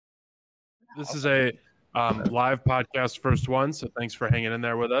This is a live podcast, first one. So thanks for hanging in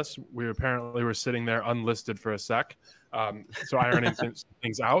there with us. We apparently were sitting there unlisted for a sec. So ironing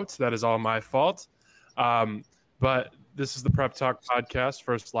things out. That is all my fault. But this is the Prep Talk podcast,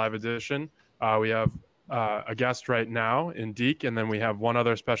 first live edition. We have a guest right now in Deke, and then we have one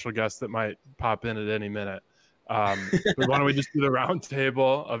other special guest that might pop in at any minute. Why don't we just do the round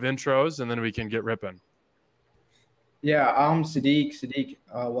table of intros, and then we can get ripping. Yeah, I'm Sadiq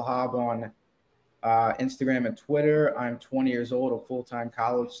Wahab on Instagram and Twitter. I'm 20 years old, a full-time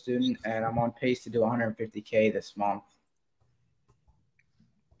college student, and I'm on pace to do 150K this month.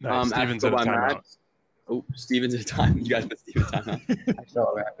 Nice. Steven's at a timeout. Oh, Steven's at a time. You guys put Steven timeout. I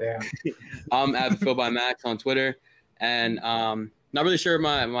saw that, yeah. I'm at Phil by Max on Twitter, and not really sure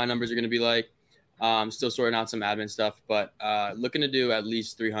what my numbers are going to be like. Still sorting out some admin stuff, but looking to do at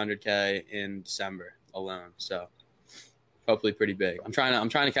least 300K in December alone. So hopefully pretty big. I'm trying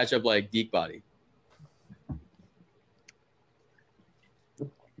to catch up like Deke Body.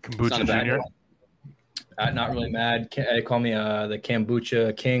 Kombucha Junior. Not really mad. They call me the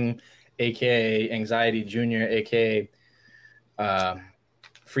Kombucha King, aka Anxiety Junior, aka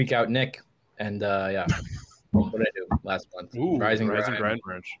Freak Out Nick, and yeah. What did I do last month? Ooh, Rising Grind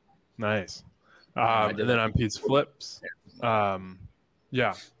Branch. Nice. And then I'm Pete's Flips.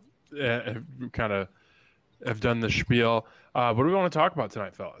 Yeah, kind of have done the spiel. What do we want to talk about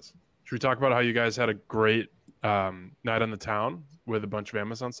tonight, fellas? Should we talk about how you guys had a great night on the town with a bunch of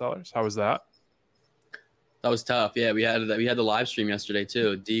Amazon sellers? How was that? That was tough. Yeah, we had the live stream yesterday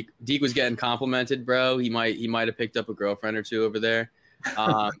too. Deke was getting complimented, bro. He might have picked up a girlfriend or two over there.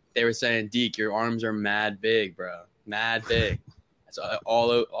 They were saying, Deke, your arms are mad big, bro. Mad big. It's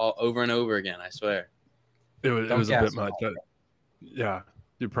all over and over again, I swear. It was a bit much. Yeah,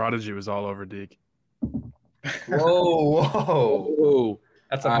 your prodigy was all over Deke. Whoa.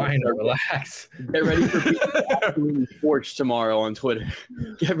 That's a minor. Relax. Get ready for being torched tomorrow on Twitter.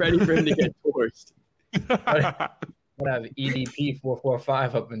 Get ready for him to get torched. I have EDP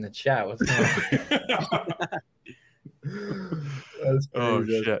 445 up in the chat. What's going on? That's crazy. Oh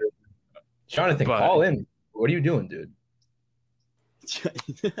shit, Jonathan, call in. What are you doing, dude?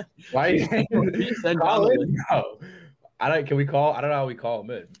 Why are you call in? No. Can we call? I don't know how we call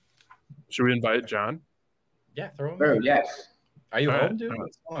him in. Should we invite John? Yeah, throw him. Bro, in. yes. Are you home, dude?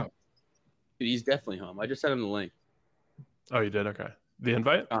 Dude, he's definitely home. I just sent him the link. Oh, you did? Okay. The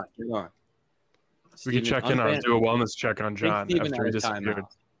invite? Get on. We can check in on, do a wellness check on John after he disappeared.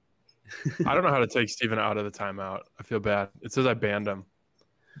 I don't know how to take Steven out of the timeout. I feel bad. It says I banned him.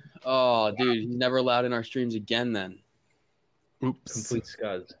 Oh, dude, he's never allowed in our streams again then. Oops. Complete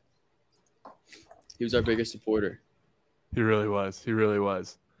scuds. He was our biggest supporter. He really was.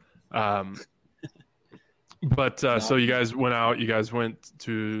 But so you guys went out. You guys went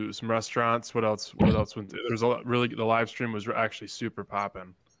to some restaurants. What else went? There's a lot. Really, the live stream was actually super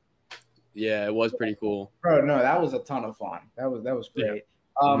popping. Yeah, it was pretty cool. Bro, no, that was a ton of fun. That was great.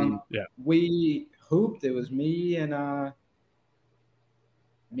 Yeah. We hooped. It was me and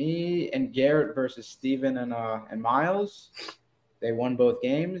Garrett versus Steven and Miles. They won both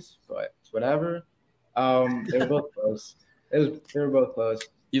games, but it's whatever. They were both close. They were both close.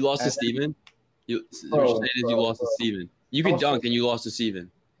 You lost to Steven? You lost to Steven. You can dunk and you lost to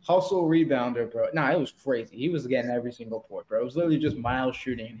Steven. Hustle rebounder, bro. Nah, it was crazy. He was getting every single point, bro. It was literally just Miles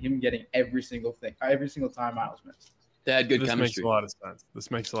shooting and him getting every single time Miles missed. They had good chemistry. This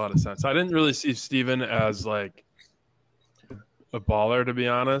makes a lot of sense. I didn't really see Steven as like a baller, to be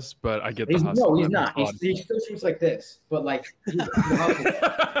honest, but I get the hustle. No, he's not. He still shoots like this, but like he's a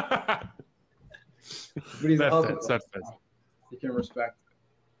that fits. You can respect it.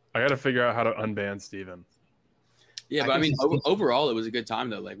 I got to figure out how to unban Steven. Yeah, but I mean, overall, it was a good time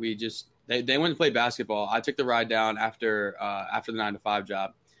though. Like we just they went to play basketball. I took the ride down after the 9 to 5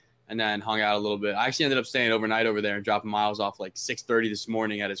 job, and then hung out a little bit. I actually ended up staying overnight over there and dropping Miles off like 6:30 this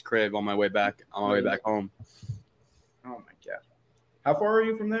morning at his crib on my way back home. Oh my god! How far are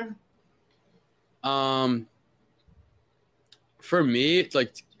you from there? For me, it's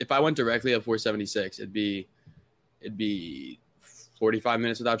like if I went directly at 476, it'd be 45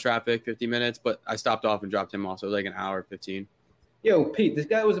 minutes without traffic, 50 minutes, but I stopped off and dropped him off, so it was like an hour 15. Yo, Pete, this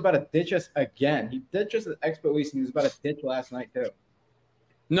guy was about to ditch us again. He ditched us at Expo East, and he was about to ditch last night too.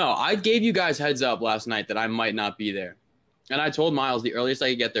 No, I gave you guys heads up last night that I might not be there. And I told Miles the earliest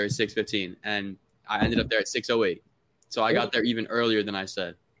I could get there is 6:15, and I ended up there at 6:08. So I got there even earlier than I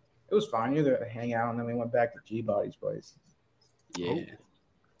said. It was fine. You were there to hang out, and then we went back to G-Body's place. Yeah.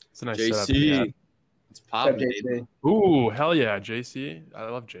 It's a nice JC. setup. It's popping. Ooh, hell yeah, JC. I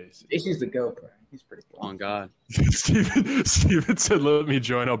love JC. JC's the GOAT, bro. He's pretty cool. Oh God. Steven said, "Let me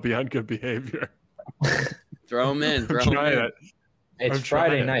join. I'll be on good behavior." Throw him in. Throw I'm him trying in. it. It's I'm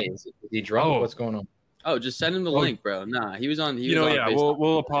Friday trying. night. Is he drunk? Oh. What's going on? Oh, just send him the link, bro. Nah, he was on.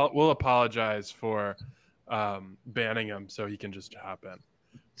 We'll apologize for banning him so he can just hop in.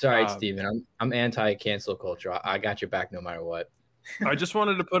 It's all right, Steven. I'm anti-cancel culture. I got your back no matter what. I just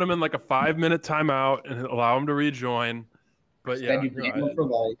wanted to put him in like a 5-minute timeout and allow him to rejoin. But Instead, you banned them for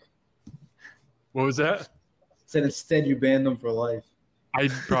life. What was that? Said instead you banned them for life. I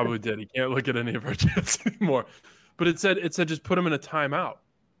probably did. He can't look at any of our chats anymore. But it said just put him in a timeout.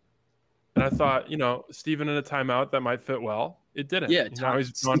 And I thought, Steven in a timeout, that might fit well. It didn't. Yeah, now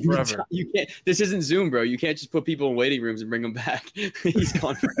he's gone forever. You can't. This isn't Zoom, bro. You can't just put people in waiting rooms and bring them back. He's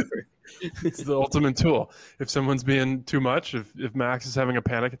gone forever. It's the ultimate tool. If someone's being too much, if Max is having a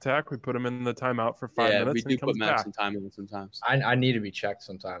panic attack, we put him in the timeout for 5 minutes. We and do he comes put Max back. in timeout sometimes. I need to be checked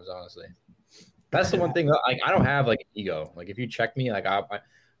sometimes, honestly. That's the one thing. Like, I don't have like an ego. Like, if you check me, like I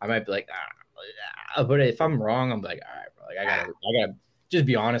might be like, but if I'm wrong, I'm like, all right, bro. Like, I gotta just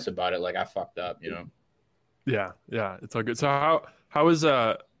be honest about it. Like, I fucked up, Yeah, it's all good. So how is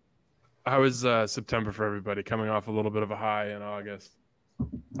September for everybody? Coming off a little bit of a high in August.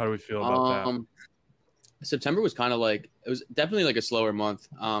 How do we feel about that? September was kind of like, it was definitely like a slower month.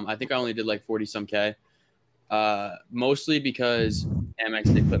 I think I only did like 40 some K. Mostly because Amex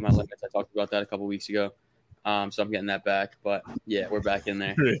they put my limits. I talked about that a couple weeks ago. So I'm getting that back. But yeah, we're back in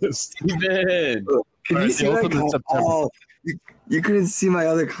there. Steven! Can you see my you couldn't see my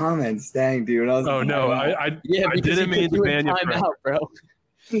other comments. Dang, dude. I didn't mean to ban you, bro.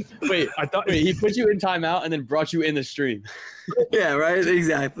 Wait, he put you in timeout and then brought you in the stream. Yeah, right.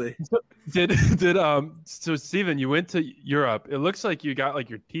 Exactly. So Steven, you went to Europe. It looks like you got like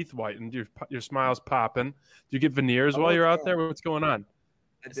your teeth whitened. Your smile's popping. Do you get veneers while you're out there? What's going on?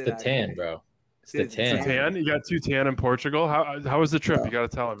 It's the tan, bro. It's the tan. It's the tan. You got 2 tan in Portugal. How was the trip? You got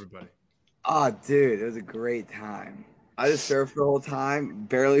to tell everybody. Oh, dude, it was a great time. I just surfed the whole time.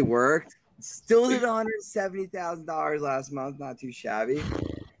 Barely worked. Still did $170,000 last month. Not too shabby.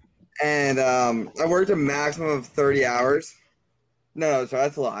 And I worked a maximum of 30 hours. No, sorry,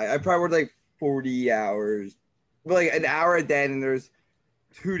 that's a lie. I probably worked like 40 hours. But like an hour a day, and there's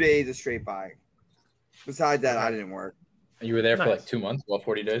 2 days of straight buying. Besides that, I didn't work. And you were there for like 2 months, well,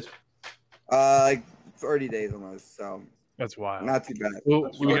 40 days? Like 30 days almost. So that's wild. Not too bad.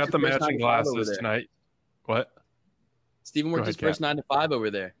 Well, we got the matching glasses tonight. What? Steven worked his first 9 to 5 over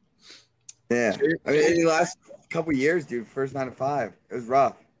there. Yeah. I mean, in the last couple of years, dude, first 9 to 5. It was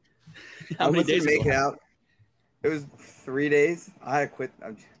rough. How many days make it out? It was 3 days. I had to quit.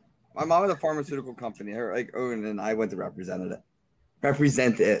 My mom was a pharmaceutical company, and I went to represent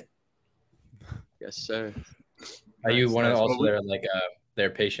it. Yes, sir. Are you one of also their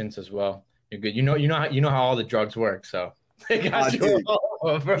patients as well? You're good. You know how all the drugs work. So they got you.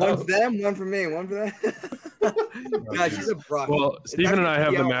 One for them, one for me, one for them. God, she's a brush. Well, Steven and I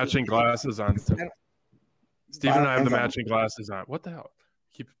have the matching glasses on. Steven and I have the matching glasses on. What the hell?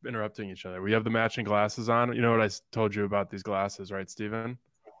 Keep interrupting each other. We have the matching glasses on. You know what I told you about these glasses, right, Steven?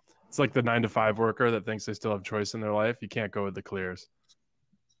 It's like the 9 to 5 worker that thinks they still have choice in their life. You can't go with the clears.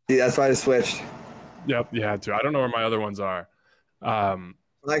 See, that's why I switched. Yep, you had to. I don't know where my other ones are.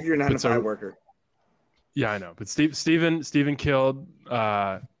 Like you're a 9 to 5 worker. Yeah, I know. But Steven killed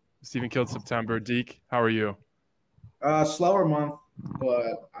September. Deke, how are you? Slower month,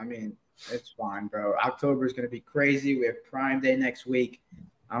 but I mean, it's fine, bro. October is going to be crazy. We have Prime Day next week.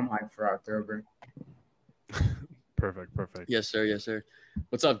 I'm hyped for October. Perfect. Yes, sir.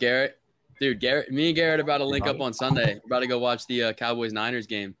 What's up, Garrett? Dude, me and Garrett are about to link up on Sunday. We're about to go watch the Cowboys-Niners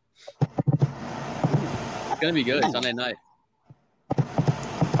game. It's going to be good. Sunday night.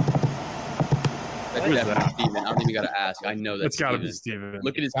 That's definitely Steven. I don't even got to ask. I know that's It's got to be Steven.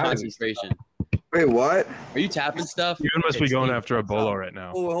 Look at his concentration. Wait, what? Are you tapping stuff? Steven must be going after a bolo right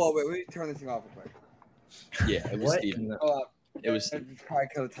now. Hold on, wait. Let me turn this thing off real quick. Yeah, it was Steven. It was Steven. Probably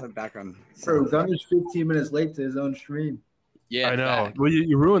cut a ton of background. Bro, Gunner's 15 minutes late to his own stream. Yeah, I know. Fact. Well,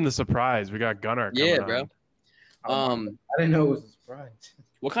 you ruined the surprise. We got Gunner. Yeah, bro. I didn't know it was a surprise.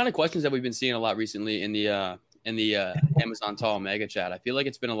 What kind of questions have we been seeing a lot recently in the Amazon Tall Mega Chat? I feel like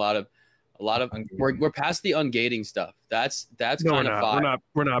it's been a lot of we're past the ungating stuff. That's No, kind of fire.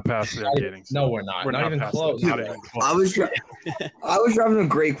 We're not past the ungating stuff. No, we're not. We're not even past close. it. Not even close. I was driving some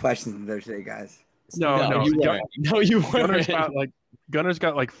great questions there today, guys. No, you weren't. No, you weren't. Gunner's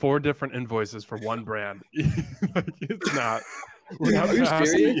got like 4 different invoices for one brand. It's not. We're not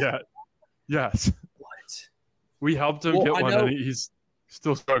past it yet. Yes. What? We helped him get one, and he's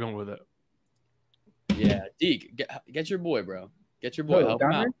still struggling with it. Yeah, Deke, get your boy, bro. Get your boy. Help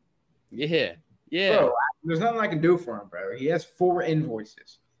him out. Yeah. Yeah. Bro, there's nothing I can do for him, bro. He has 4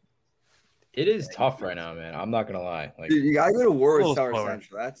 invoices. It is tough right now, man. I'm not gonna lie. Like, Dude, you gotta go to war with Little Seller slower.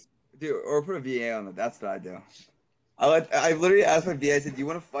 Central. That's dude, or put a VA on it. That's what I do. I literally asked my VA. I said, "Do you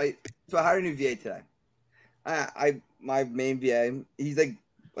want to fight?" So I hired a new VA today. My main VA. He's like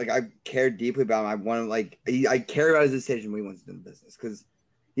I care deeply about him. I want him I care about his decision when he wants to do the business because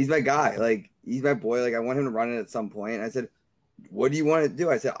he's my guy. Like he's my boy. Like I want him to run it at some point. And I said, "What do you want to do?"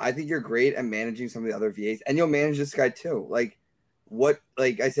 I said, "I think you're great at managing some of the other VAs, and you'll manage this guy too." Like what?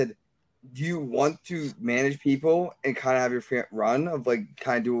 Like I said. Do you want to manage people and kind of have your free run of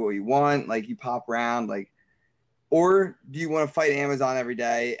kind of do what you want, like you pop around, or do you want to fight Amazon every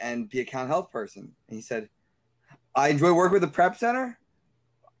day and be a account health person? And he said, I enjoy working with the prep center.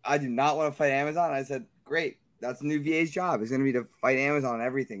 I do not want to fight Amazon. And I said, great. That's the new VA's job. It's going to be to fight Amazon and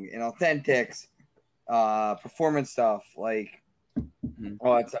everything in authentics, performance stuff, all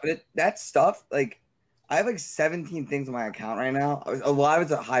that stuff. That stuff, I have 17 things on my account right now. A lot of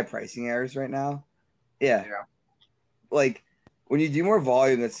it's at high pricing errors right now. Yeah. When you do more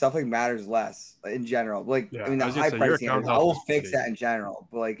volume, that stuff matters less in general. The high pricing errors, I will fix that in general.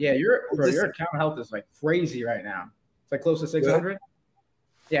 But your account health is crazy right now. It's close to 600.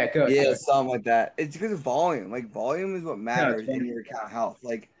 Yeah, good. Yeah, good. something like that. It's because of volume. Volume is what matters in your account health.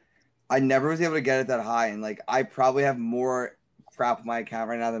 I never was able to get it that high, and I probably have more crap on my account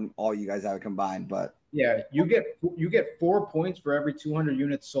right now than all you guys have combined. But yeah, you get 4 points for every 200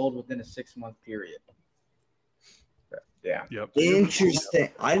 units sold within a 6-month period. Yeah. Yep. Interesting.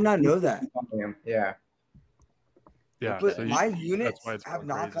 I did not know that. Yeah. Yeah. But so my units have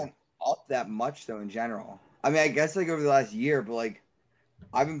not gone up that much though in general. I mean, I guess over the last year, but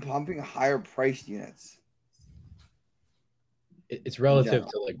I've been pumping higher priced units. it's relative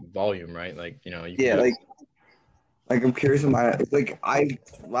to volume, right? I'm curious about it.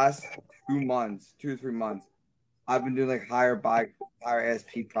 Last 2 or 3 months, I've been doing higher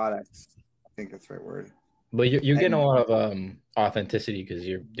ASP products. I think that's the right word. But you're getting a lot of authenticity because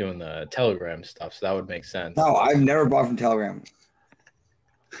you're doing the Telegram stuff, so that would make sense. No, I've never bought from Telegram.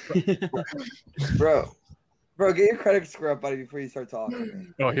 Bro, get your credit score up, buddy, before you start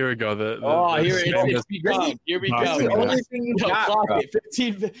talking. Oh, here we go. Here we go. Here we go. The only thing you got, clock bro.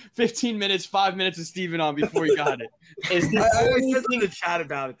 it. 15 minutes, 5 minutes of Steven on before you got it. I always said something to chat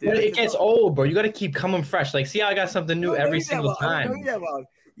about it, dude. But it gets old, bro. You got to keep coming fresh. See how I got something new every single time.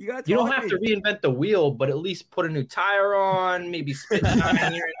 You don't have to reinvent the wheel, but at least put a new tire on, maybe spit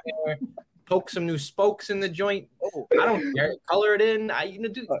shine here and there, poke some new spokes in the joint. I don't care. Color it in.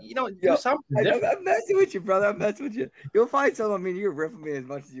 Do something different. I'm messing with you, brother. I'm messing with you. You'll find someone. I mean, you're riffing me as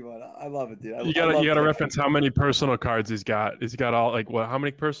much as you want. I love it, dude. You gotta reference how many personal cards he's got. He's got all what? How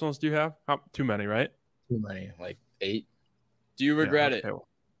many personals do you have? Too many, right? Too many, 8. Do you regret it?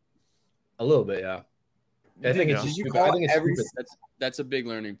 A little bit, yeah. I think it's just stupid. I think it's stupid. That's a big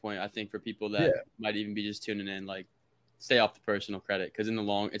learning point, I think, for people that might even be just tuning in. Stay off the personal credit because in the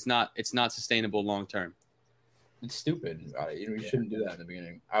long, it's not sustainable long term. It's stupid. You shouldn't do that in the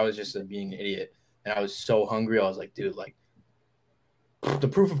beginning. I was just being an idiot, and I was so hungry. I was like, dude, the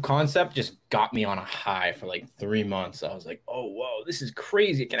proof of concept just got me on a high for 3 months. I was like, oh, whoa, this is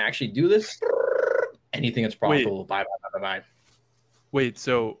crazy. It can actually do this. Anything that's profitable, bye. Wait,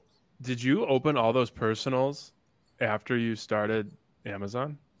 so did you open all those personals after you started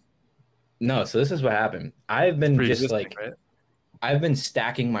Amazon? No, so this is what happened. I've been just right? I've been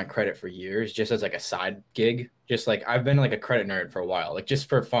stacking my credit for years just as a side gig. Just I've been a credit nerd for a while, just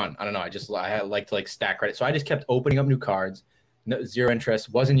for fun. I don't know. I like to stack credit. So I just kept opening up new cards, zero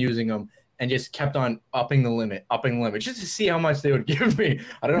interest, wasn't using them, and just kept on upping the limit just to see how much they would give me.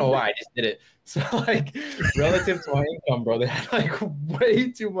 I don't know why. I just did it. So relative to my income, bro, they had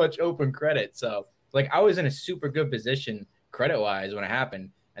way too much open credit. So I was in a super good position credit wise when it happened.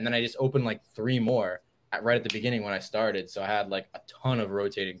 And then I just opened 3 more right at the beginning when I started. So I had a ton of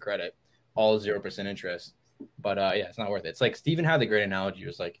rotating credit, all 0% interest. But yeah, it's not worth it. It's Steven had the great analogy. It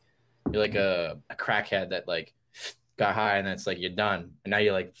was you're a crackhead that got high and then it's you're done. And now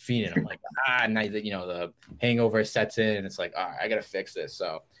you're fiending. I'm now the hangover sets in and it's all right, I got to fix this.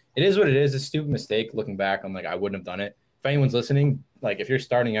 So it is what it is. It's a stupid mistake. Looking back, I'm I wouldn't have done it. If anyone's listening, if you're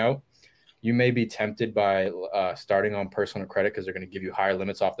starting out, you may be tempted by starting on personal credit because they're going to give you higher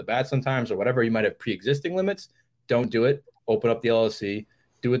limits off the bat sometimes or whatever. You might have pre-existing limits. Don't do it. Open up the LLC.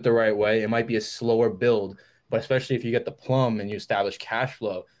 Do it the right way. It might be a slower build, but especially if you get the plum and you establish cash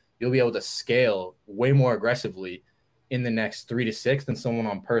flow, you'll be able to scale way more aggressively in the next 3 to 6 than someone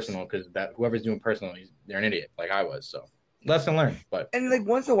on personal because whoever's doing personal, they're an idiot like I was. So lesson learned. But and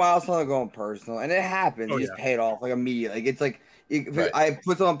once in a while, someone going personal, and it happens. You just pay it off immediately. It's I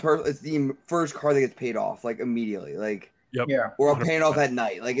put it on it's the first card that gets paid off like immediately, like Yep. Yeah. or I'm paying off at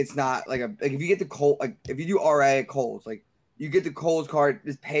night. Like it's not like if you get the Kohl's, like if you do RA at Kohl's, like you get the Kohl's card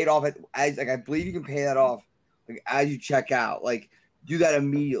just paid off as like I believe you can pay that off like as you check out. Like do that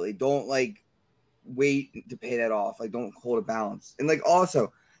immediately. Don't like wait to pay that off. Like don't hold a balance. And like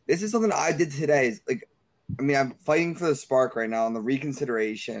also, this is something I did today. Is like, I mean, I'm fighting for the spark right now on the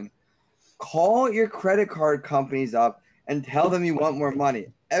reconsideration. Call your credit card companies up and tell them you want more money.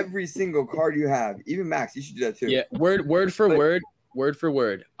 Every single card you have, even Max, you should do that too. Yeah, word for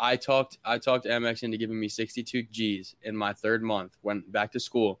word. I talked Amex into giving me 62 G's in my third month. Went back to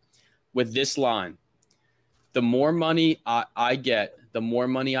school with this line: the more money I get, the more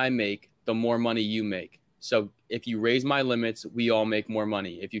money I make, the more money you make. So if you raise my limits, we all make more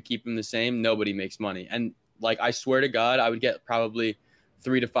money. If you keep them the same, nobody makes money. And like I swear to God, I would get probably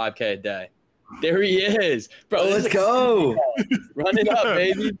 3 to 5K a day. There he is, bro. Let's go. Run it up,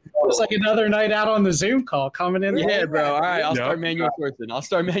 baby. It's like another night out on the Zoom call coming in. Yeah, bro. All right, I'll Yep. start manual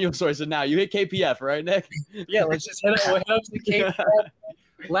sourcing now. You hit KPF, right, Nick? Yeah, let's just hit it. We'll hit up the KPF,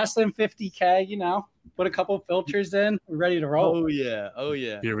 less than 50K. You know, put a couple filters in. We're ready to roll. Oh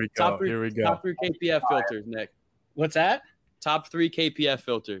yeah. Here we go. Here we go. Top 3 KPF filters, Nick. What's that? Top 3 KPF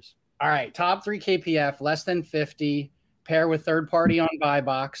filters. All right, top 3 KPF, less than 50. Pair with third party on buy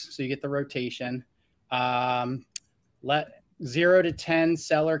box, so you get the rotation. Let 0 to 10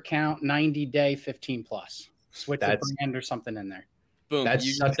 seller count, 90-day, 15 plus. Switch a brand or something in there. Boom. That's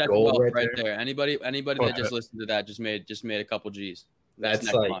You such that's gold wealth right there. Anybody Okay. that just listened to that just made a couple G's. That's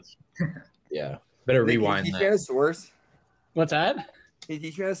next like, month. yeah. Better Nick, rewind Can you teach that. me how to source? What's that? Can you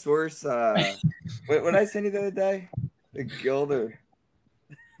teach me how to source? What did I send you the other day? The guild or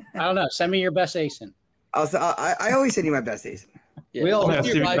I don't know. Send me your best ASIN. I always send you my best ace. Yeah. We all- Yeah, Look at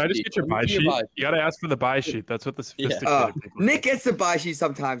your Steven, buy can I just sheet. get your buy Look at sheet? buy You got to ask for the buy sheet. That's what the sophisticated people Nick gets the buy sheet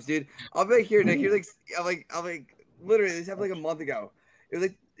sometimes, dude. I'll be like, here, Nick. You're like, I'm like, literally, this happened like a month ago. It was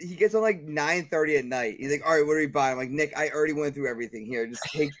like he gets on like 9:30 at night. He's like, all right, what do we buy? I'm like, Nick, I already went through everything here. Just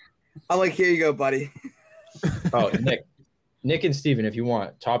take. I'm like, here you go, buddy. Oh, Nick and Steven, if you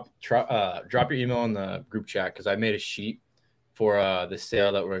want, drop your email in the group chat because I made a sheet for the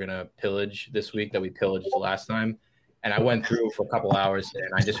sale that we're gonna pillage this week that we pillaged last time, and I went through for a couple hours and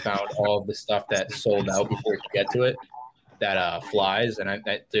I just found all of the stuff that sold out before you get to it that flies, and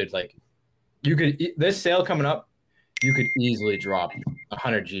dude, like you could this sale coming up, you could easily drop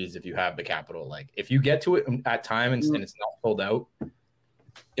 100 G's if you have the capital. Like if you get to it at time and it's not sold out.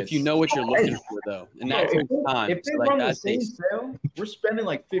 If you know what you're looking for, though, and that takes time. If they So, like, run the that same takes- sale, we're spending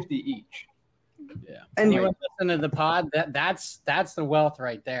like 50 each. And You listen to the pod. That's the wealth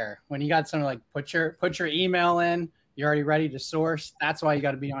right there. When you got something like put your email in, you're already ready to source. That's why you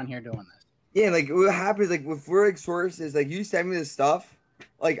got to be on here doing this. yeah, like what happens, like if we're like sources, like you send me this stuff,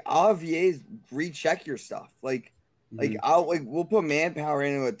 like I'll have VAs recheck your stuff, like. Like we'll put manpower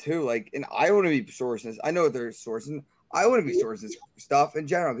into it too. Like, and I want to be sourcing this. I know what they're sourcing. I want to be sourcing this stuff in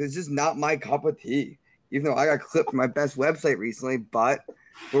general because it's just not my cup of tea. Even though I got clipped from my best website recently, but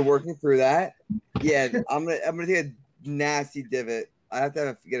we're working through that. Yeah, I'm gonna take a nasty divot. I'll have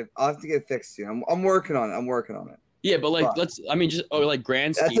to get it fixed soon. I'm working on it. Yeah, but like But- like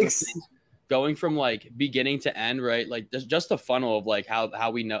grand That's scheme like of things, going from like beginning to end, right? Like just the funnel of like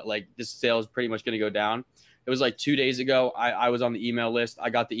how we know like this sale is pretty much going to go down. It was like 2 days ago. I was on the email list. I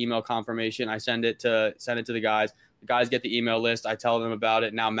got the email confirmation. I send it to the guys. The guys get the email list. I tell them about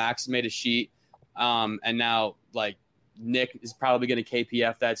it. Now Max made a sheet, and now like Nick is probably going to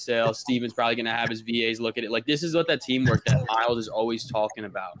KPF that sale. Steven's probably going to have his VAs look at it. Like this is what that teamwork that Miles is always talking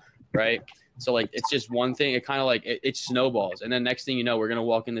about, right? So like it's just one thing. It kind of like it snowballs, and then next thing you know, we're gonna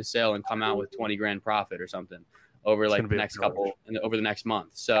walk in the sale and come out with 20 grand profit or something over like the next over the next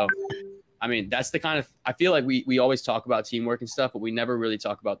month. So. I mean, that's the kind of – I feel like we always talk about teamwork and stuff, but we never really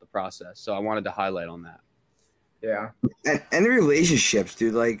talk about the process. So I wanted to highlight on that. Yeah. And the relationships,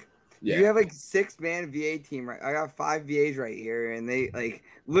 dude. Like, Yeah. you have like 6-man VA team, right? I got 5 VAs right here, and they like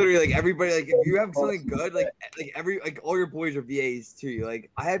literally like everybody. Like, if you have something good, like all your boys are VAs too. Like,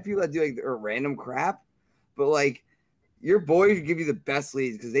 I have people that do like random crap, but like your boys give you the best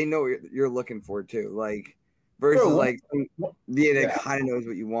leads because they know what you're looking for too. Like, versus Bro, like some VA that yeah. kind of knows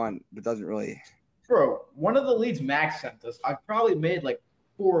what you want but doesn't really. Bro, one of the leads Max sent us, I've probably made like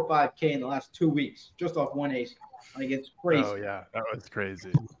 4 or 5K in the last 2 weeks just off one ace. Like, it's crazy. Oh yeah, that was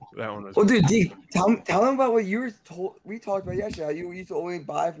crazy. That one was. Well, dude, D, tell them about what you were told. We talked about yesterday. How you used to only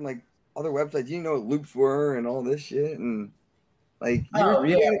buy from like other websites. You didn't know what loops were and all this shit, and like. Oh,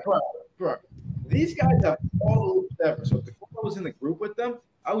 yeah, bro. These guys have all the loops ever. So before I was in the group with them,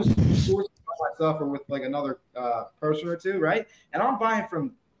 I was sourcing by myself or with like another person or two, right? And I'm buying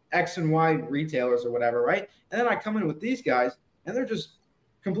from X and Y retailers or whatever, right? And then I come in with these guys, and they're just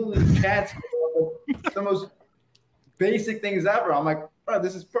completely cats, the most basic things ever. I'm like, bro,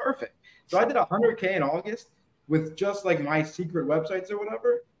 this is perfect. So I did 100K in August with just like my secret websites or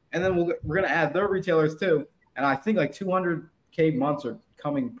whatever, and then we're gonna add their retailers too. And I think like 200K months are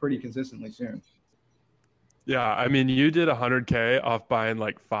coming pretty consistently soon. Yeah, I mean, you did 100K off buying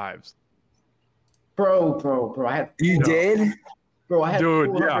like fives. Bro, I had You did? bro, I had Dude,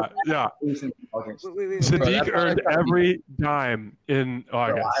 400 yeah. in August. Wait. Sadiq Bro, earned every dime in Bro,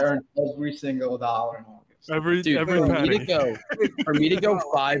 August. I earned every single dollar in August. Every Dude, every for me penny. to go for me to go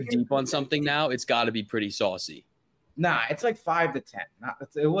 5 deep on something now, it's got to be pretty saucy. Nah, it's like 5 to 10.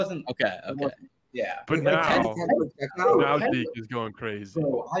 It wasn't. Okay, It okay. wasn't, yeah. But Like 10 now, now Deke is going crazy.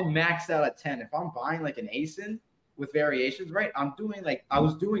 Bro, I maxed out at 10. If I'm buying like an ASIN with variations, right? I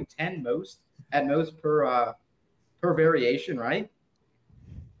was doing 10 at most per variation, right?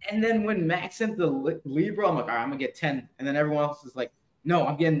 And then when Max sent the Libra, I'm like, all right, I'm gonna get 10. And then everyone else is like, no,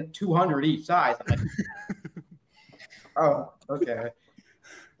 I'm getting 200 each size. I'm like, oh, okay.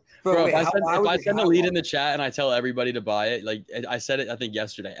 Bro, wait, if I send a lead in the the chat and I tell everybody to buy it, like I said it, I think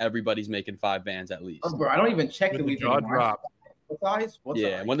yesterday, everybody's making 5 bands at least. Oh, bro, I don't even check With the the leads jaw anymore. drop. What size? What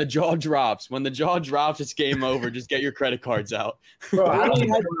Yeah, size? when the jaw drops, it's game over. Just get your credit cards out. Bro, I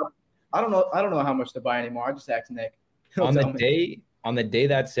don't know how much to buy anymore. I just asked Nick. He'll on tell the me. day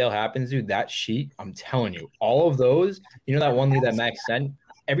that sale happens, dude, that sheet, I'm telling you, all of those, you know, that one lead that Max sent,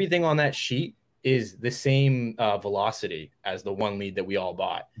 everything on that sheet is the same velocity as the one lead that we all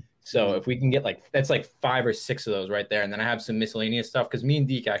bought. So if we can get that's like 5 or 6 of those right there. And then I have some miscellaneous stuff because me and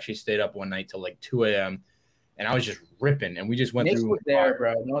Deke actually stayed up one night till like 2 a.m. and I was just ripping and we just went Nick through. was there,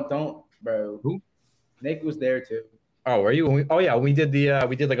 bro. No, don't, bro. Who? Nick was there too. Oh, were you? We did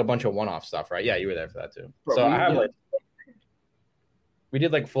we did like a bunch of one-off stuff, right? Yeah, you were there for that too. Bro, so I have we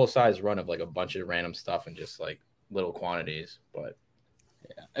did like full-size run of like a bunch of random stuff and just like little quantities, but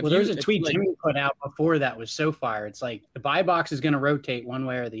If Well, there's you- a if tweet like- Jimmy put out before that was so fire. It's like the buy box is going to rotate one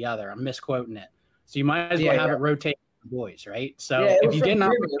way or the other. I'm misquoting it. So you might as well have it rotate with the boys, right? So Yeah, it if was you get an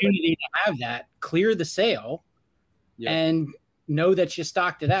from Jimmy. opportunity to have that, clear the sale Yeah. and know that you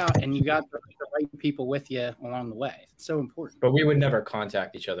stocked it out and you got the right people with you along the way. It's so important. but we would never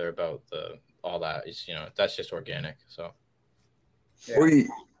contact each other about all that. It's, you know, that's just organic. So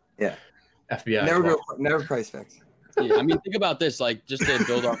FBI. never price fix. Yeah, I mean, think about this. Like, just to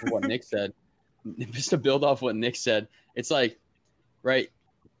build off of what Nick said, it's like, right?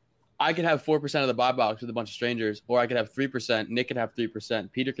 I could have 4% of the buy box with a bunch of strangers, or I could have 3%. Nick could have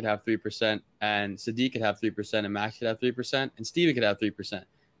 3%. Peter could have 3%, and Sadiq could have 3%, and Max could have 3%, and Steven could have 3%.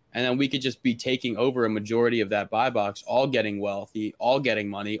 And then we could just be taking over a majority of that buy box, all getting wealthy, all getting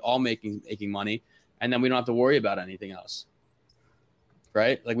money, all making money, and then we don't have to worry about anything else.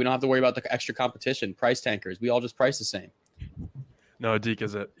 Right? Like we don't have to worry about the extra competition, price tankers. We all just price the same. No,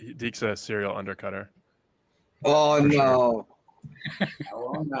 Deke's a serial undercutter. Oh For no.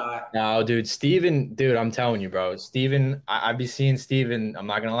 No, I'm not. No, dude, Steven, dude, I'm telling you, bro. Steven, I be seeing Steven, I'm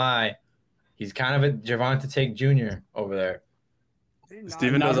not gonna lie. He's kind of a Javante Take Jr. over there.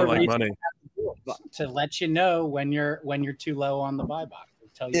 Steven doesn't like money. To let you know when you're too low on the buy box.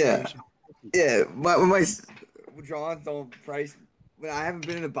 Tell you Yeah. where you should- Yeah, when my withdrawals don't price, when I haven't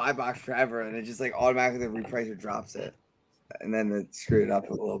been in a buy box forever, and it just like automatically the repricer drops it, and then it screwed it up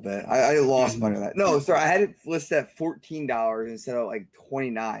a little bit. I lost money on that. No, sorry, I had it listed at $14 instead of like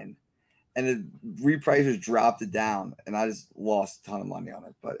 $29, and the repricers dropped it down, and I just lost a ton of money on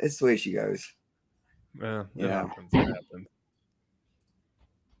it. But it's the way she goes. Yeah, it Yeah. happens. It happens.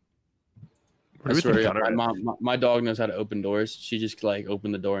 What I do we swear, think yeah, Gunnar is? my dog knows how to open doors. She just like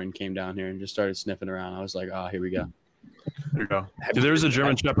opened the door and came down here and just started sniffing around. I was like, oh, here we go. There you go. Dude, there was a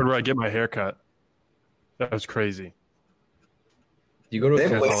German Shepherd where I get my hair cut. That was crazy. You go to They a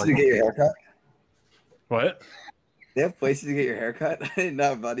have Okay. places to get your haircut. What? They have places to get your haircut. I didn't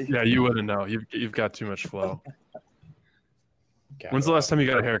know, buddy. Yeah, you wouldn't know. You've got too much flow. When's the last time you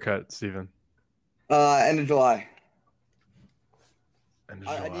got a haircut, Steven? End of July. End of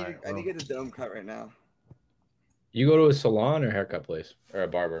I July. need to get the dome cut right now. You go to a salon or haircut place or a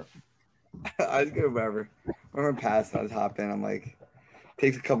barber? I just go wherever. Whenever I'm past, I just hop in. I'm like,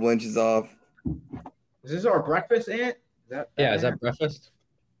 takes a couple inches off. Is this our breakfast, Ant? Yeah, is that breakfast?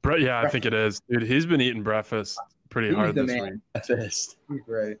 Brett, yeah, I think it is. Dude, he's been eating breakfast pretty He's hard the this man. week. Fist. He's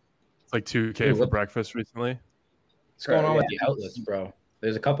great. It's like 2K Dude, for what- breakfast recently. What's going on with the outlets, bro?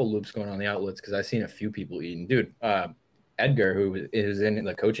 There's a couple loops going on the outlets because I've seen a few people eating. Dude, Edgar, who is in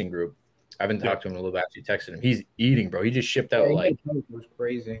the coaching group, I haven't talked to him in a little bit. Actually texted him. He's eating, bro. He just shipped out like It was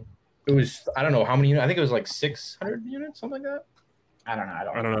crazy. It was, I don't know how many units. I think it was like 600 units, something like that. I don't know. I I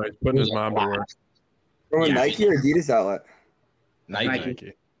don't don't know. know. He's putting his mom to work. From a Yeah. Nike or Adidas outlet?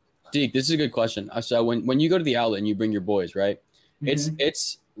 Nike. Deke, this is a good question. So when you go to the outlet and you bring your boys, right? Mhm.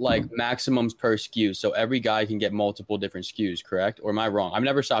 It's like maximums per SKU, so every guy can get multiple different SKUs, correct? Or am I wrong? I've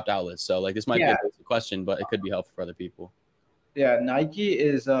never shopped outlets, so like this might be Yeah. a basic question, but it could be helpful for other people. Yeah, Nike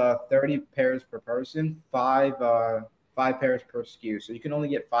is 30 pairs per person, five pairs per SKU. So you can only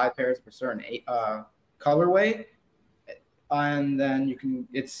get 5 pairs per certain colorway, and then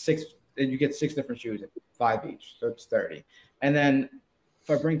it's 6. You get 6 different shoes, 5 each, so it's 30. And then if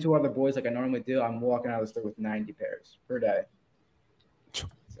I bring 2 other boys like I normally do, I'm walking out of the store with 90 pairs per day. So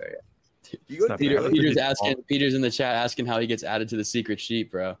yeah. You go It's not to bad. Adidas? Peter's in the chat asking how he gets added to the secret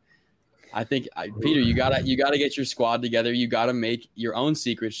sheet, bro. I think Peter, you gotta get your squad together. You gotta make your own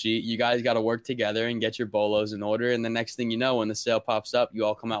secret sheet. You guys gotta work together and get your bolos in order. And the next thing you know, when the sale pops up, you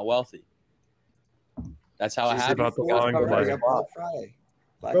all come out wealthy. That's how it Just happens. about the What's long covered? play. I got Black Friday.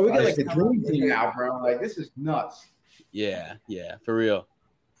 Black Bro, we get Friday. like the dream team now, bro. Like this is nuts. Yeah, for real.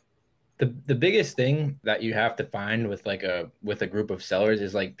 The biggest thing that you have to find with a group of sellers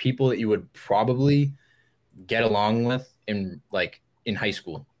is like people that you would probably get along with in high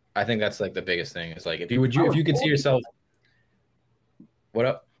school. I think that's like the biggest thing. It's like if you could see yourself. What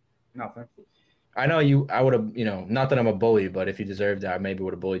up? Nothing. I know I would have, not that I'm a bully, but if you deserved it, I maybe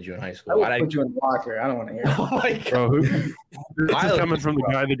would have bullied you in high I school. will put you in the locker. I don't want to hear it. Oh my God. Bro, this is coming from the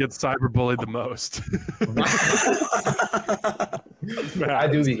guy that gets cyberbullied the most. I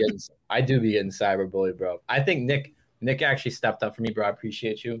do be getting cyberbullied, bro. I think Nick actually stepped up for me, bro. I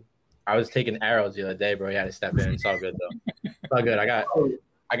appreciate you. I was taking arrows the other day, bro. He had to step in. It's all good though. It's all good. I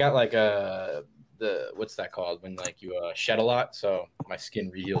got like what's that called when like you shed a lot, so my skin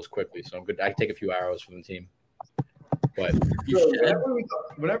re-heals quickly. So I'm good. I take a few arrows from the team. But Bro,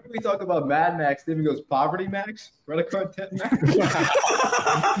 whenever we talk about Mad Max, Steven goes poverty max, credit card debt max.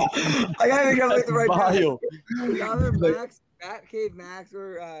 I gotta go with the right Vile. Either Max, Batcave Max,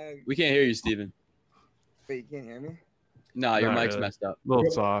 or We can't hear you, Steven. wait, you can't hear me? No, your Not mic's really. messed up. A little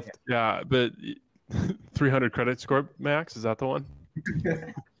soft. Yeah, but 300 credit score max, is that the one?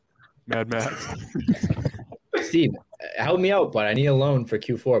 Mad Max. Steve, help me out, but I need a loan for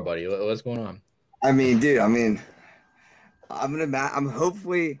Q4, buddy. What's going on? I mean, dude. I'm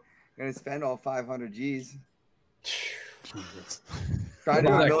hopefully gonna spend all 500 G's. Jesus. Trying to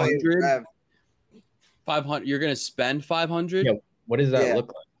do a million. 500? Rev. 500. You're gonna spend 500? Yeah. What does that Yeah. look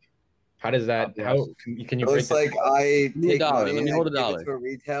like? How does that? How can you It break looks that like down? I me a take dollar. money Let me and hold I a give dollar. it to a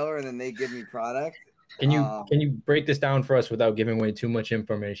retailer, and then they give me product. Can you break this down for us without giving away too much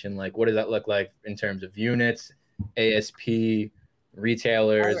information? Like, what does that look like in terms of units, ASP,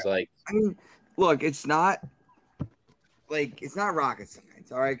 retailers? Like, I mean, look, it's not rocket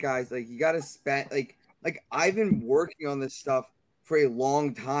science, all right, guys. Like, you got to spend like I've been working on this stuff for a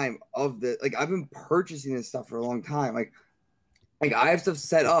long time. I've been purchasing this stuff for a long time. Like I have stuff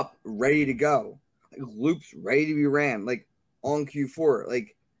set up, ready to go, like loops ready to be ran, like on Q4.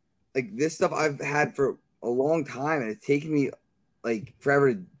 Like this stuff I've had for a long time, and it's taken me like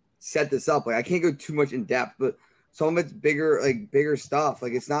forever to set this up. Like I can't go too much in depth, but some of it's bigger stuff.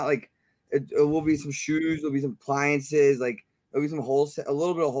 Like it's not like it will be some shoes, there'll be some appliances, like there'll be some wholesale, a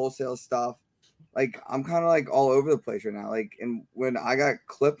little bit of wholesale stuff. Like I'm kind of like all over the place right now. Like, and when I got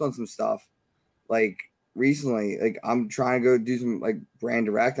clipped on some stuff, like recently, like I'm trying to go do some like brand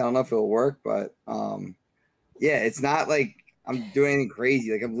direct. I don't know if it'll work, but yeah, it's not like I'm doing anything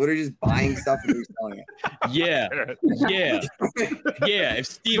crazy. Like I'm literally just buying stuff and reselling it. Yeah. If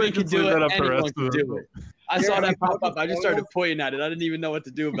Steven can Just leave do that it, up the anyone rest can of do the- it. I Yeah, saw I that mean, pop up. I just started photos. pointing at it. I didn't even know what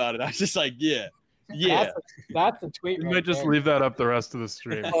to do about it. I was just like, yeah. That's a tweet. You right might just there. leave that up the rest of the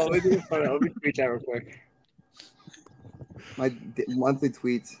stream. Oh, let me do a photo. Let me tweet that real quick. My monthly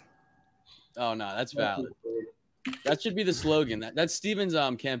tweets. Oh no, that's valid. That should be the slogan. That's Steven's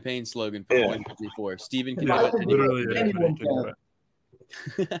campaign slogan for 2024. Steven can do Yeah, it. literally Anyone anyone can do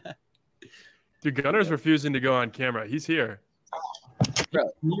it. Dude, Gunner's refusing to go on camera. He's here. Bro,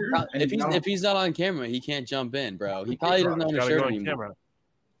 if he's not on camera, he can't jump in, bro. He probably doesn't own a Gotta shirt go on anymore. camera.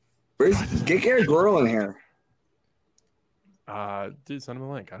 Get Gary Girl in here. Dude, send him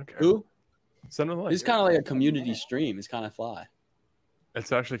a link. I don't care. Who? Send him a link. It's kind of like a community stream. It's kind of fly.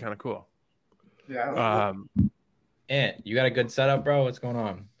 It's actually kind of cool. Yeah. Ant, you got a good setup, bro? What's going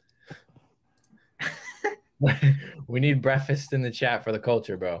on? We need breakfast in the chat for the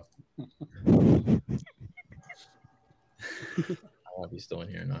culture, bro. I don't know if he's still in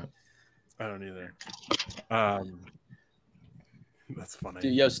here or not. I don't either. That's funny.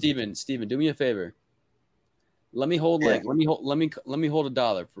 Dude, yo, Steven, do me a favor. let me hold like let me hold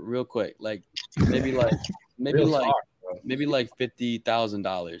 $1 for real quick. Like maybe like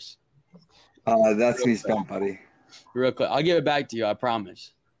 $50,000. That's me spent, buddy. Real quick. I'll give it back to you, I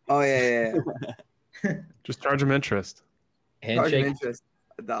promise. Oh yeah. Just charge him interest. Handshake. Interest.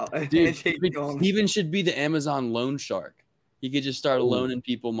 Dude, Steven should be the Amazon loan shark. He could just start loaning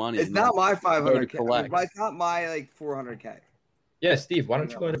people money. It's not my 500K. collect. But it's not my like 400K. Yeah, Steve, why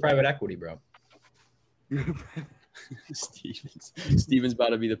don't you go into private equity, bro? Steven's about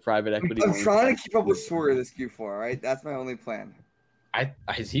to be the private equity. I'm trying to keep up with Sawyer this Q4, all right? That's my only plan.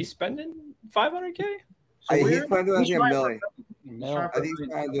 Is he spending 500K? He's trying to do $1 million. No. I think he's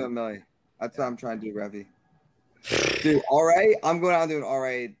trying to do $1 million. That's what I'm trying to do, Revy. Dude, all right. I'm going out and doing all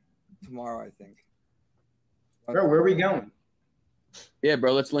right tomorrow, I think. Bro, where are we going? Yeah,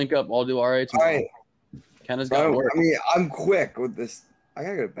 bro, let's link up. I'll do all right tomorrow. All right. Kenna's got work. I mean, I'm quick with this. I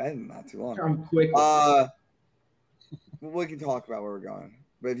gotta go to bed in not too long. I'm quick. We can talk about where we're going.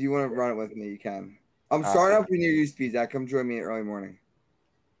 But if you want to run it with me, you can. I'm starting up with New Year's Speed. Zach, come join me early morning.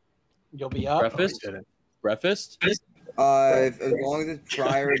 You'll be up. Breakfast? Breakfast? As long as it's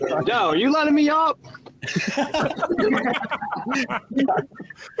prior to. Yo, are you letting me up?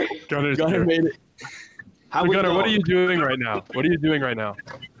 Gunner made it. Gunner, what are you doing right now?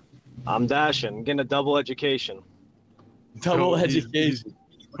 I'm dashing, getting a double education. Double He's education.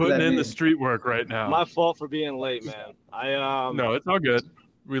 putting in the street work right now. My fault for being late, man. No, it's all good.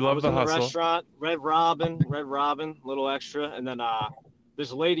 We I love was the in the hustle. restaurant, Red Robin, little extra, and then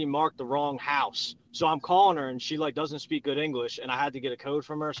this lady marked the wrong house. So I'm calling her, and she like doesn't speak good English, and I had to get a code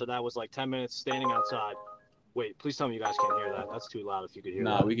from her. So that was like 10 minutes standing outside. Wait, please tell me you guys can't hear that. That's too loud if you could hear that.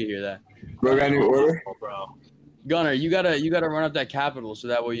 Nah, we can hear that. Bro, got a new order? Oh, bro. Gunner, you gotta run up that capital so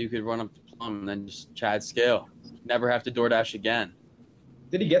that way you could run up the plum and then just Chad scale. Never have to DoorDash again.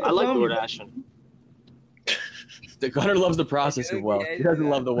 Did he get the I like plum? DoorDashing. The Gunner loves the process of wealth. He doesn't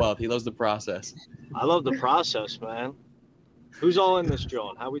love the wealth. He loves the process. I love the process, man. Who's all in this,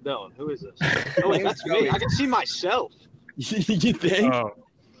 John? How we doing? Who is this? Oh, wait, that's me. I can see myself. You think? Oh,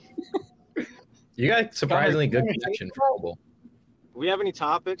 You got surprisingly good connection for mobile. Do we have any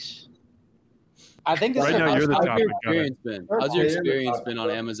topics? I think this Right is now, you're the How's topic, your experience been? How's your experience been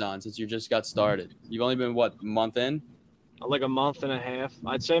on Amazon since you just got started? You've only been, what, a month in? Like a month and a half.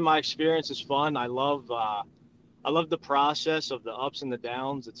 I'd say my experience is fun. I love the process of the ups and the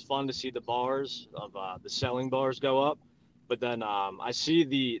downs. It's fun to see the bars of the selling bars go up. But then I see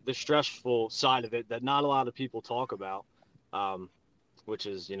the stressful side of it that not a lot of people talk about, which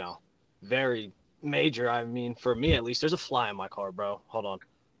is, very major. I mean, for me at least. There's a fly in my car, bro. Hold on.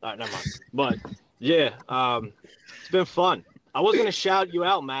 All right, never mind. But yeah, it's been fun. I was gonna shout you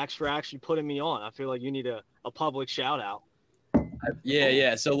out, Max, for actually putting me on. I feel like you need a public shout out.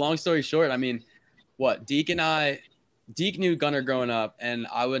 Yeah. So long story short, I mean, Deke knew Gunner growing up, and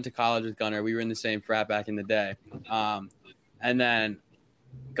I went to college with Gunner. We were in the same frat back in the day. And then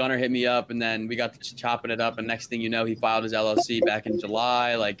Gunner hit me up, and then we got to chopping it up. And next thing you know, he filed his LLC back in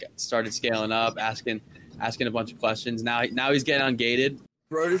July. Like, started scaling up, asking a bunch of questions. Now he's getting ungated.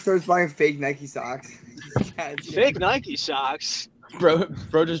 Bro just starts buying fake Nike socks. Fake Nike socks. Bro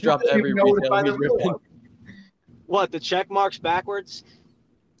just dropped every retailer he's ripping. What, the check marks backwards?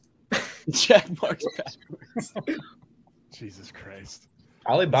 Check marks backwards. Jesus Christ.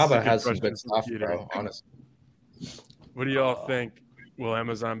 Alibaba That's a good has some question good stuff, for bro. Honestly. What do y'all think? Will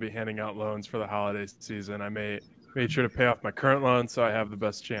Amazon be handing out loans for the holiday season? I made sure to pay off my current loan so I have the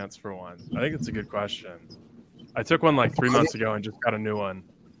best chance for one. I think it's a good question. I took one like 3 months ago and just got a new one.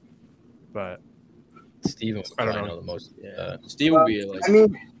 But Steven, I don't I know. know the most. Steve will be like, I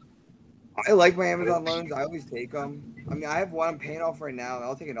mean, I like my Amazon loans. I always take them. I mean, I have one I'm paying off right now, and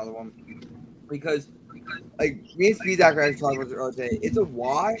I'll take another one because, like, me and Speedzak are talking about this earlier today. It's a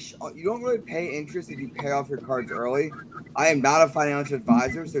wash. You don't really pay interest if you pay off your cards early. I am not a financial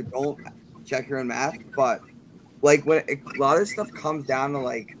advisor, so don't check your own math. But like, when a lot of stuff comes down to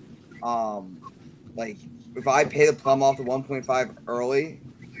like if I pay the plum off the 1.5 early,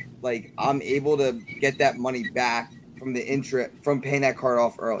 like I'm able to get that money back from the interest from paying that card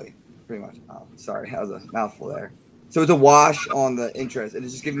off early. Pretty much. Oh, sorry, that was a mouthful there. So it's a wash on the interest.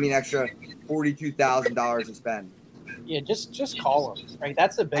 It's just giving me an extra $42,000 to spend. Yeah, just call them. Right,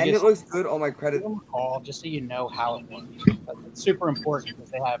 that's the biggest. And it looks good on my credit. Give them a call just so you know how it works. It's super important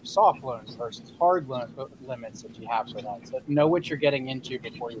because they have soft loans versus hard loan limits that you have for that. So know what you're getting into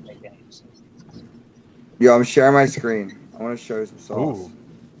before you make any decisions. Yo, I'm sharing my screen. I want to show you some sauce.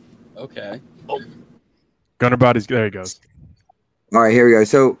 Ooh. okay. Gunner Bodies, there he goes. All right, here we go.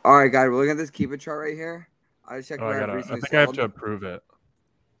 So, all right, guys, we're looking at this Keep It chart right here. I just checked Oh, where I I've recently think I have sold. to approve it.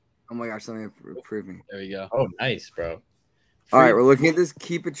 Oh my gosh, something improving. There we go. Oh, nice, bro. All right, we're looking at this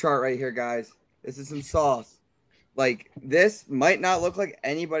keeper chart right here, guys. This is some sauce. Like, this might not look like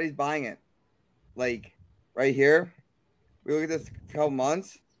anybody's buying it. Like, right here, we look at this couple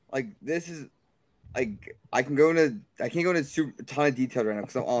months. Like, this is, like, I can't go into a ton of detail right now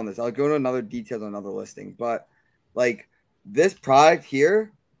because I'm on this. I'll go into another details on another listing. But, like, this product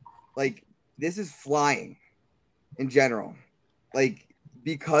here, like, this is flying in general. Like,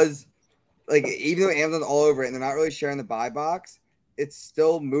 because, like, even though Amazon's all over it and they're not really sharing the buy box, it's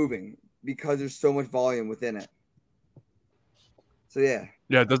still moving because there's so much volume within it. So yeah.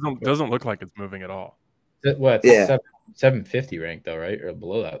 Yeah, it doesn't look like it's moving at all. What? Yeah. 750 rank though, right? Or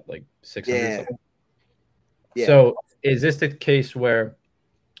below that, like 600. Yeah. Something. Yeah. So is this the case where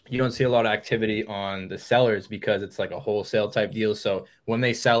you don't see a lot of activity on the sellers because it's like a wholesale type deal? So when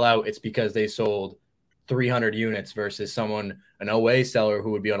they sell out, it's because they sold 300 units versus an OA seller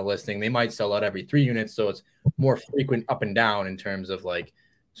who would be on a listing. They might sell out every 3 units. So it's more frequent up and down in terms of like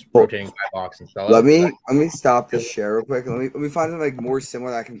rotating buy box and sell out. Let me stop this share real quick. Let me find something like more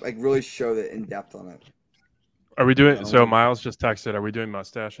similar that I can like really show the in depth on it. Are we doing? So Miles just texted. Are we doing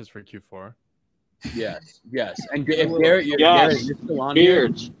mustaches for Q4? Yes. And if Garrett, you're still on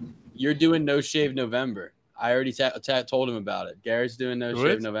Beards. here, you're doing No Shave November. I already told him about it. Garrett's doing No Who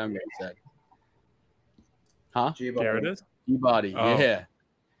Shave is? November. He said, "Huh? Garrett is. G-Body. Oh. Yeah.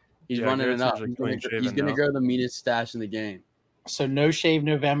 He's Yeah, running Garrett's it up. usually He's clean-shaven gonna now. grow the meanest stash in the game. So no shave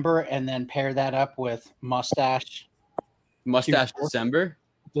November, and then pair that up with mustache Mustache Q4? December.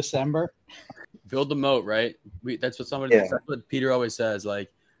 December. Build the moat, right? That's what that's what Peter always says.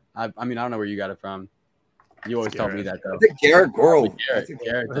 Like, I mean, I don't know where you got it from. You always tell me that though. It's a Garrett Gorl.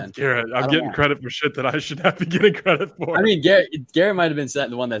 Garrett then. Garrett, I'm don't getting know. credit for shit that I should not be getting credit for. I mean, Garrett might have been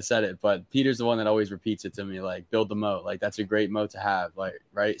the one that said it, but Peter's the one that always repeats it to me. Like, build the moat. Like, that's a great moat to have. Like,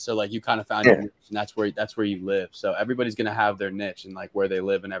 right? So, like, you kind of found your niche, and that's where you live. So everybody's gonna have their niche and like where they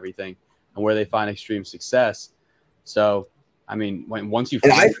live and everything, and where they find extreme success. So, I mean, once you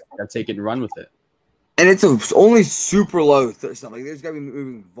find it, you gotta take it and run with it. And it's only super low stuff. Like there's gotta be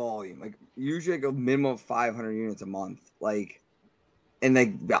moving volume. Like usually like a minimum of 500 units a month. Like, and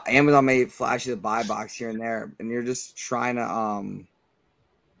like Amazon may flash you the buy box here and there, and you're just trying to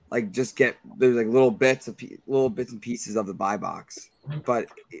like just get there's like little bits and pieces of the buy box. But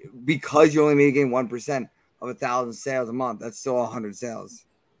because you only may gain 1% of 1,000 sales a month, that's still 100 sales.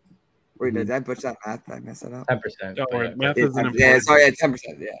 Wait, did I butcher that math? Did I mess that up? 10%. Don't worry, math isn't important. Yeah, sorry,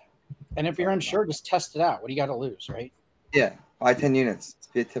 10%. Yeah. And if you're unsure, just test it out. What do you got to lose, right? Yeah, buy 10 units.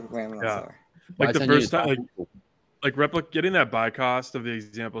 Be a typical Amazon seller. Like Buy the 10 first units. time, getting that buy cost of the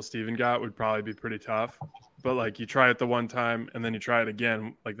example Steven got would probably be pretty tough. But like you try it the one time and then you try it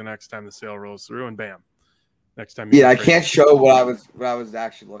again, like the next time the sale rolls through, and bam, next time. Yeah, I can't show what I was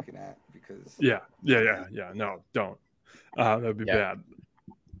actually looking at because. Yeah. No, don't. That would be bad.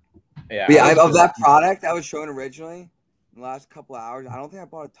 Yeah. But yeah, of that product I was showing originally, in the last couple of hours, I don't think I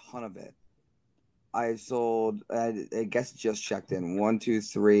bought a ton of it. I sold, I guess, just checked in 1, 2,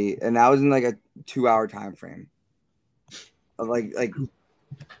 3, and that was in like a 2-hour time frame. Of like a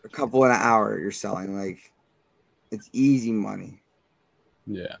couple in an hour, you're selling. Like, it's easy money.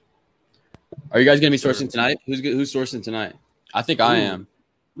 Yeah. Are you guys gonna be sourcing tonight? Who's sourcing tonight? I think I am.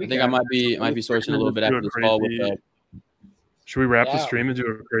 I think I might be sourcing a little bit after this call with the. Should we wrap the stream and do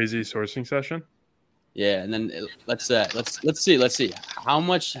a crazy sourcing session? Yeah, and then let's see how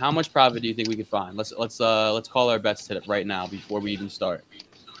much profit do you think we could find? Let's call our bets to it right now before we even start.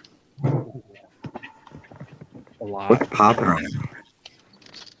 A lot. What's popping right now?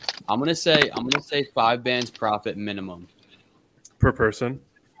 I'm gonna say 5 bands profit minimum Per person.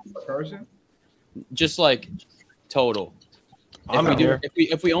 just like total. I'm here.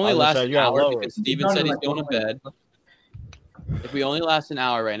 If we only I was last gonna say, an you gotta hour lower because it. Steven said he's going to bed. If we only last an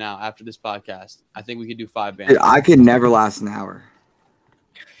hour right now after this podcast, I think we could do 5 bands. Dude, I could never last an hour.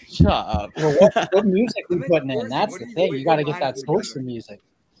 Shut up. Well, what music we putting in? That's the thing. You got to get that sourcing music.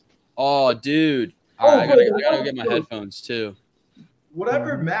 Oh, dude. All right, I gotta get my headphones too.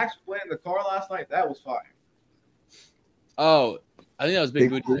 Whatever Max played in the car last night, that was fire. Oh, I think that was Big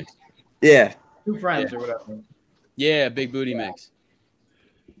Booty Mix. Yeah. 2 friends or whatever. Yeah, Big Booty Mix.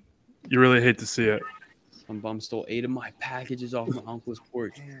 You really hate to see it. Some bum stole 8 of my packages off my uncle's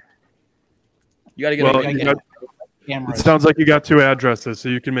porch. You gotta get. Well, a it sounds like you got 2 addresses, so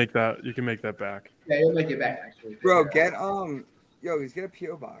you can make that. You can make that back. Yeah, you'll make it back next week. Bro, get just get a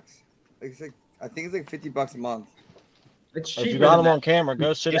PO box. Like I think it's like $50 a month. It's If you cheaper got than them that. on camera,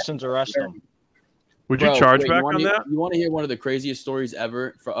 go citizens arrest them. Would you Bro, charge wait, back you wanna on hear- that? You want to hear one of the craziest stories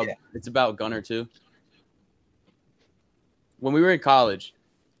ever? It's about Gunner too. When we were in college,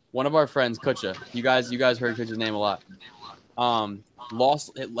 one of our friends, Kutcha. You guys heard Kutcha's name a lot.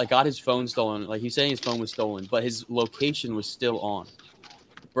 Got his phone stolen. Like he's saying his phone was stolen, but his location was still on.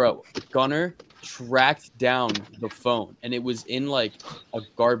 Bro, Gunner tracked down the phone, and it was in like a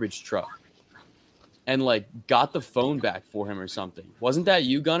garbage truck, and like got the phone back for him or something. Wasn't that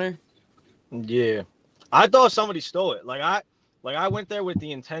you, Gunner? Yeah, I thought somebody stole it. Like I went there with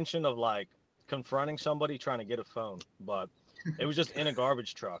the intention of like confronting somebody trying to get a phone, but it was just in a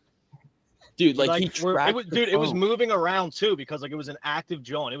garbage truck. Dude, he tracked it was moving around too because like it was an active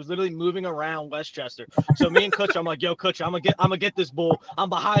drone. It was literally moving around Westchester. So me and Kutch, I'm like, yo, Kutch, I'm gonna get this bull. I'm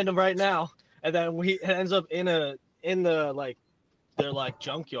behind him right now. And then it ends up in the like their like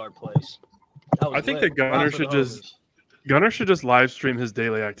junkyard place. I think that Gunner should just live stream his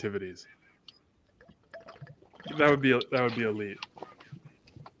daily activities. That would be elite.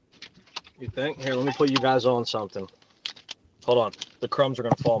 You think? Here, let me put you guys on something. Hold on. The crumbs are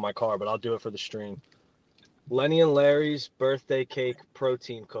going to fall in my car, but I'll do it for the stream. Lenny and Larry's birthday cake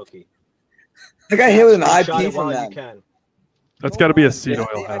protein cookie. I got hit with an IP Shot it from while that. you can. That's got to be a seed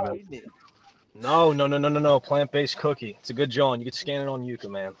oil heaven. No. Plant-based cookie. It's a good John. You can scan it on Yuka,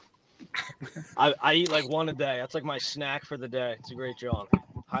 man. I eat like one a day. That's like my snack for the day. It's a great John.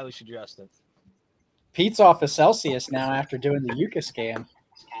 Highly suggested. Pete's off of Celsius now after doing the Yuka scan.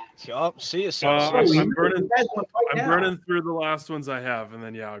 Yup. See you, I'm burning through the last ones I have, and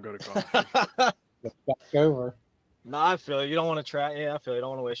then I'll go to coffee. Back over. No, I feel you don't want to try. Yeah, I feel you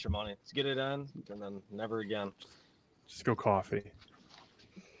don't want to waste your money. Let's get it in, and then never again. Just go coffee.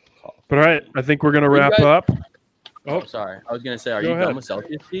 But all right, I think we're gonna wrap up. Oh, sorry. I was gonna say, are you done with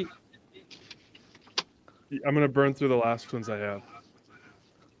Celsius, Pete? I'm gonna burn through the last ones I have.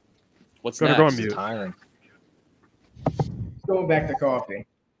 What's gonna next? go on mute. Tiring. Going back to coffee.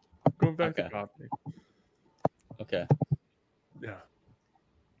 Going back to coffee. Okay. Yeah.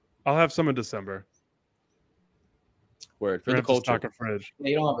 I'll have some in December. Word for the culture. Fridge.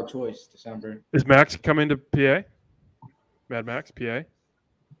 You don't have a choice. December. Is Max coming to PA? Mad Max, PA?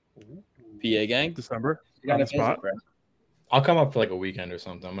 PA gang? December. You On got the spot. I'll come up for like a weekend or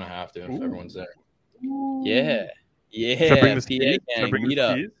something. I'm gonna have to if everyone's there. Yeah. Should I bring the PA skis? Should I gang. bring Meet the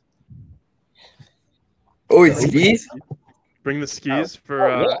up. skis? Oh, it's skis? Bring the skis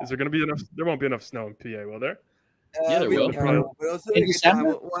for. Is there going to be enough? There won't be enough snow in PA, will there? Yeah, there will. In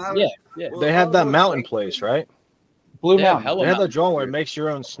December? Yeah. They have that mountain place, right? Blue They have Mountain. hella They have that mountains drawing where it here. makes your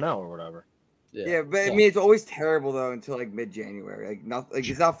own snow or whatever. Yeah, but I mean, it's always terrible though until like mid-January.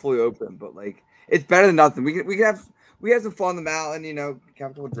 It's not fully open, but like it's better than nothing. We have some fun on the mountain, have a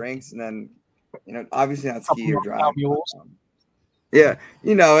couple of drinks, and then obviously not ski or drive. Yeah,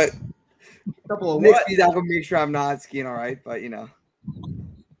 it. Couple of Next what? season, I'll make sure I'm not skiing all right, but All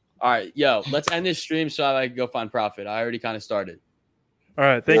right, yo, let's end this stream so I can go find Profit. I already kind of started. All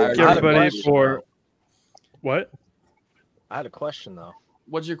right. Thank I you, had a everybody, question, for what? I had a question though.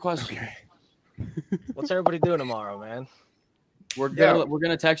 What's your question? What's everybody doing tomorrow, man? We're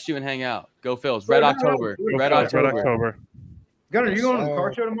gonna text you and hang out. Go Phils. Red October. Red Red October. October. Gunner, you going to the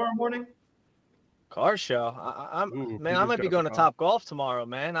car show tomorrow morning? Car show. I might be going to Top Golf tomorrow,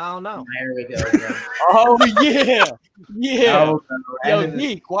 man. I don't know. There we go. Bro. Oh yeah. Oh, Yo, and then-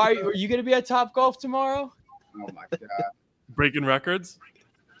 Nick, are you gonna be at Top Golf tomorrow? Oh my god. Breaking records.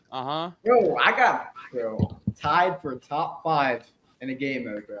 Uh-huh. Yo, I got tied for top 5 in a game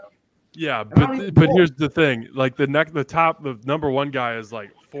mode, bro. Yeah, don't even but know. here's the thing: like the number one guy is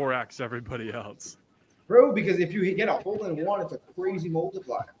like 4x everybody else. Bro, because if you get a hole in one, it's a crazy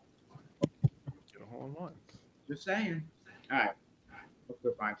multiplier. Get a hole in one. Just saying. All right. Let's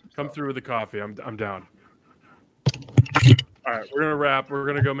go find some Come stuff. through with the coffee. I'm down. All right, we're gonna wrap. We're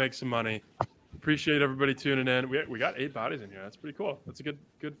gonna go make some money. Appreciate everybody tuning in. We got 8 bodies in here. That's pretty cool. That's a good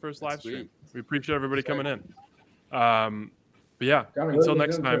first live stream. We appreciate everybody coming in. But yeah, Gunner, until what are we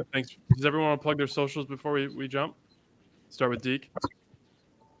next doing time. here? Thanks. Does everyone want to plug their socials before we jump? Start with Deke.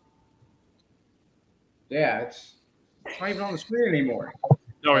 Yeah, it's not even on the screen anymore.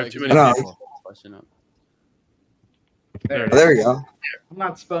 No, we have too many No. people. Question up. There it There we go. I'm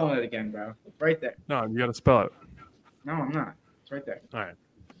not spelling it again, bro. It's right there. No, you got to spell it. No, I'm not. It's right there. All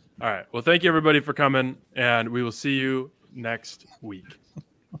right. Well, thank you everybody for coming, and we will see you next week.